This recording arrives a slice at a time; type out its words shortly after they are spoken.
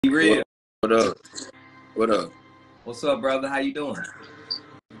Real. What up? What up? What's up, brother? How you doing?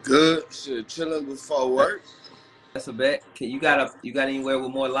 Good. Shit, chilling before work. That's a bet. You got anywhere with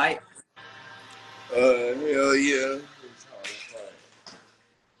more light? Hell yeah.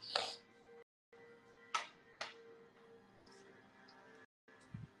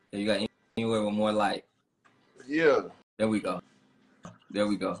 You got anywhere with more light? Yeah. There we go. There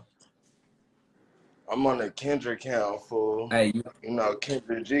we go. I'm on the Kendrick count, fool. Hey, you know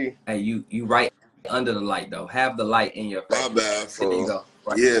Kendrick G. Hey, you right under the light though. Have the light in your face. My bad, fool. There you go.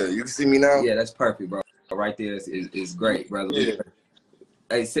 Right. Yeah, you can see me now? Yeah, that's perfect, bro. Right there is great, brother. Yeah.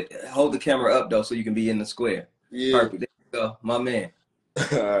 Hey, hold the camera up though so you can be in the square. Yeah. Perfect. There you go, my man.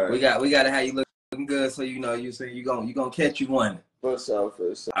 All right. We got to have you looking good so you say you gonna catch you one. For sure.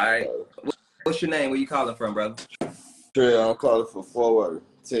 All right. What's your name? Where you calling from, brother? Trail. I'm calling for Forward,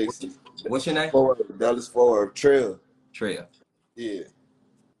 Texas. What's your name? Forward, Dallas Forward. Trail. Trail. Yeah.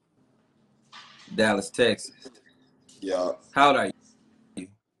 Dallas, Texas. Yeah. How old are you?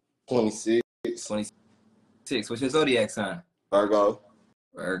 26. 26. What's your zodiac sign? Virgo.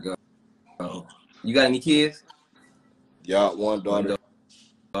 Virgo. You got any kids? Yeah, one daughter.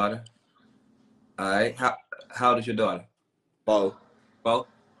 Daughter. All right. How old is your daughter? 4. 4.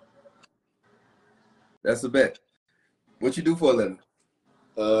 That's a bet. What you do for a living?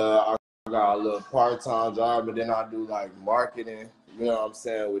 I got a little part-time job, but then I do like marketing. You know what I'm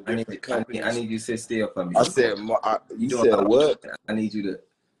saying, with different companies. I need you to sit still for me. I said, you said what? I need you to.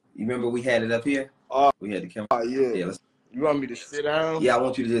 You remember we had it up here? We had the camera. Oh yeah. Yeah. You want me to sit down? Yeah, I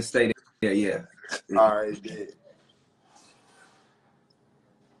want you to just stay there. Yeah. All right, yeah.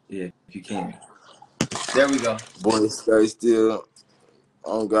 Yeah, if you can. There we go. Boy, stay still.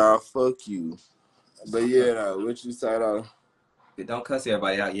 Oh God, fuck you. But yeah, what you say though? Don't cuss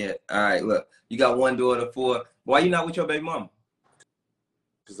everybody out yet. All right, look. You got one daughter, 4. Why you not with your baby mama?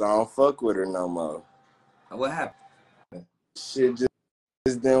 Cause I don't fuck with her no more. What happened? Shit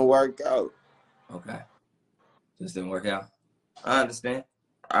just didn't work out. Okay. Just didn't work out. I understand.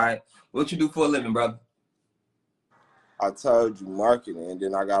 All right. What you do for a living, brother? I told you marketing, and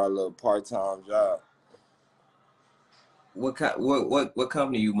then I got a little part-time job. What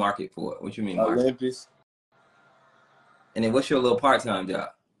company you market for? What you mean market? Olympus. And then what's your little part-time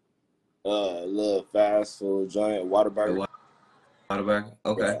job? Little fast food joint, Whataburger. Whataburger?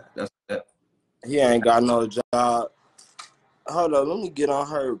 Okay. Yeah. That's that. He ain't got no job. Hold on, let me get on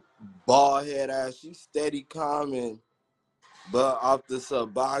her bald head ass. She steady coming, but off the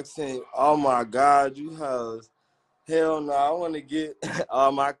Suboxone. Oh my God, you hoes. Hell no, I want to get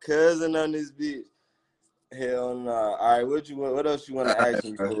my cousin on this bitch. Hell no. All right, what else you want to ask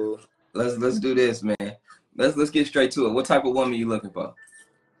me, fool? Let's do this, man. Let's get straight to it. What type of woman you looking for?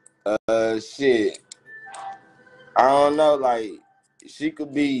 Shit. I don't know, like, she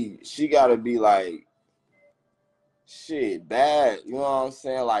gotta be like, shit, bad, you know what I'm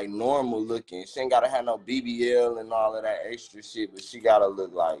saying? Like normal looking. She ain't gotta have no BBL and all of that extra shit, but she gotta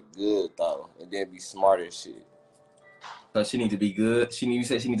look like good though, and then be smart and shit. So she need to be good. You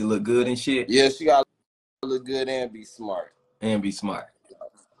said she need to look good and shit. Yeah, she gotta look good and be smart. And be smart.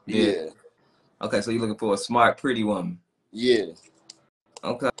 Yeah. Okay, so you're looking for a smart, pretty woman. Yeah.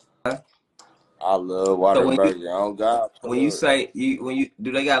 Okay. I love Whataburger. So Oh God. When you say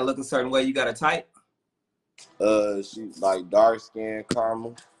do they gotta look a certain way? You got a type? She like dark skin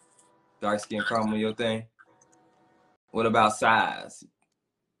caramel. Dark skin caramel, your thing. What about size?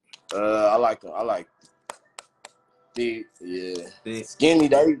 I like thick. Yeah. Thick. Skinny,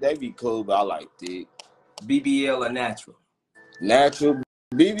 they be cool, but I like thick. BBL or natural? Natural.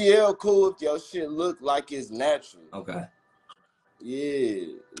 BBL cool if your shit look like it's natural. Okay. Yeah,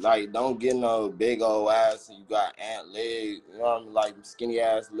 like don't get no big old ass and you got ant legs, you know what I mean? Like skinny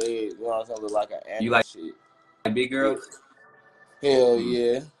ass legs, you know what I'm saying? Look like an ant. You like shit. Big girls? Hell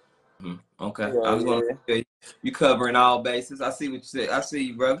yeah. Okay. Hell I was gonna say you covering all bases. I see what you said. I see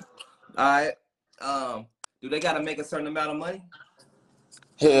you, brother. All right. Do they gotta make a certain amount of money?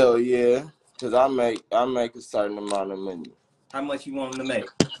 Hell yeah. Cause I make a certain amount of money. How much you want them to make?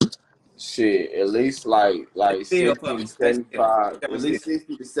 Shit, at least like 60 to 75. At least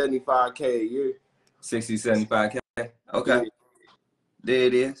 60 to 75K a year. 60, 75K. Okay. Yeah. There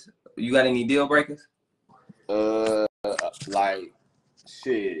it is. You got any deal breakers? Like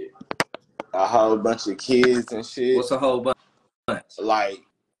shit. A whole bunch of kids and shit. What's a whole bunch? Like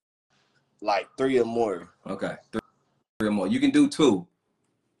 3 or more. Okay. 3 or more. You can do 2.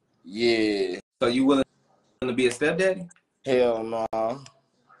 Yeah. So you willing to be a stepdaddy? Hell no.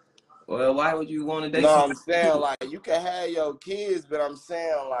 Well, why would you want to date? No, I'm saying like you can have your kids, but I'm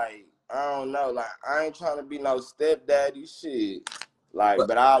saying like I don't know, like I ain't trying to be no stepdaddy shit. Like, But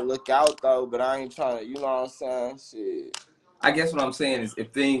but I look out though, but I ain't trying to, you know what I'm saying? Shit. I guess what I'm saying is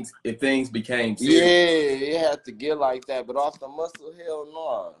if things became Yeah, serious. it had to get like that, but off the muscle, hell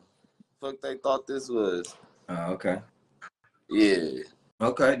no. Fuck they thought this was. Oh, okay. Yeah.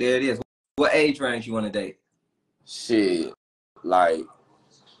 Okay, there it is. What age range you want to date? Shit. Like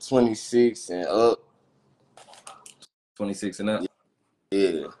 26 and up. 26 and up.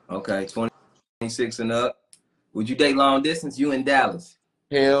 Yeah. Okay, 26 and up. Would you date long distance? You in Dallas.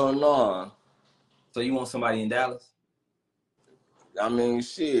 Hell no. So you want somebody in Dallas? I mean,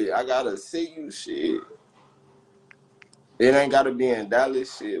 shit, I gotta see you, shit. It ain't gotta be in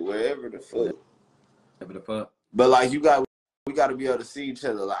Dallas, shit, wherever the fuck. Whatever the fuck. But like, we gotta be able to see each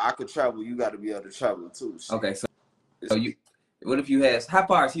other. Like, I could travel, you gotta be able to travel too, shit. Okay, so you, what if you had, how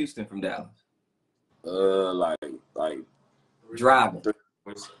far is Houston from Dallas? Like Driving.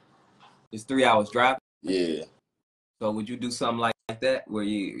 It's 3 hours driving. yeah. So would you do something like that where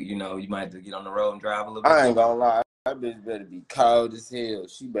you might have to get on the road and drive a little bit? I ain't gonna lie, that bitch better be cold as hell.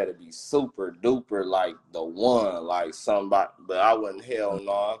 She better be super duper like the one, like somebody. But I wouldn't, hell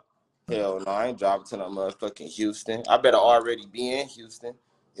no. Hell no, I ain't driving to no motherfucking Houston. I better already be in Houston.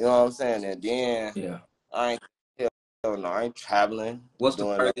 You know what I'm saying? And then Yeah. I ain't, hell no, I ain't traveling. What's the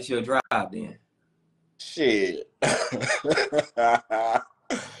Doing that furthest you'll drive then? shit. I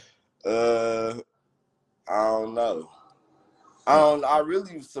don't know. I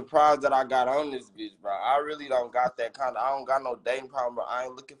really surprised that I got on this bitch, bro. I really don't got that kind of. I don't got no dating problem, bro. I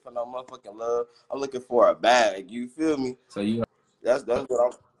ain't looking for no motherfucking love. I'm looking for a bag. You feel me? So you That's what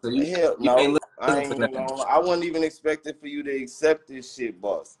I'm. so you Hell you ain't no, I looking ain't for even nothing. gonna. I wasn't even expecting for you to accept this shit,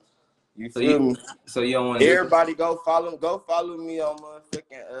 boss. You So feel you me? so you don't want to do. Everybody go follow me on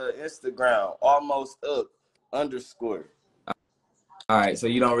motherfucking Instagram. Almost up _ All right. So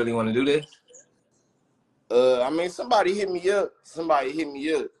you don't really want to do this. I mean, somebody hit me up.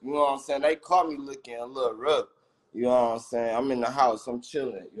 You know what I'm saying? They caught me looking a little rough. You know what I'm saying? I'm in the house. I'm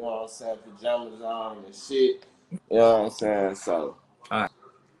chilling. You know what I'm saying? Pajamas on and shit. You know what I'm saying? So, All right.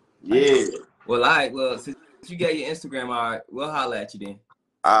 yeah. Well, all right. Well, since you got your Instagram, all right, we'll holler at you then.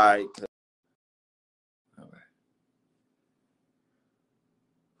 All right. All right.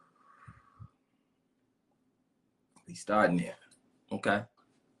 We starting there. Okay.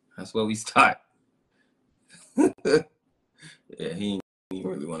 That's where we start. Yeah, he ain't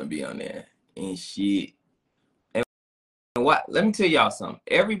really want to be on there. And shit. And what? Let me tell y'all something.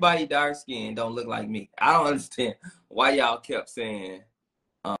 Everybody dark skinned don't look like me. I don't understand why y'all kept saying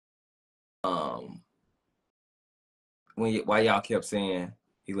um why y'all kept saying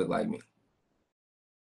he looked like me.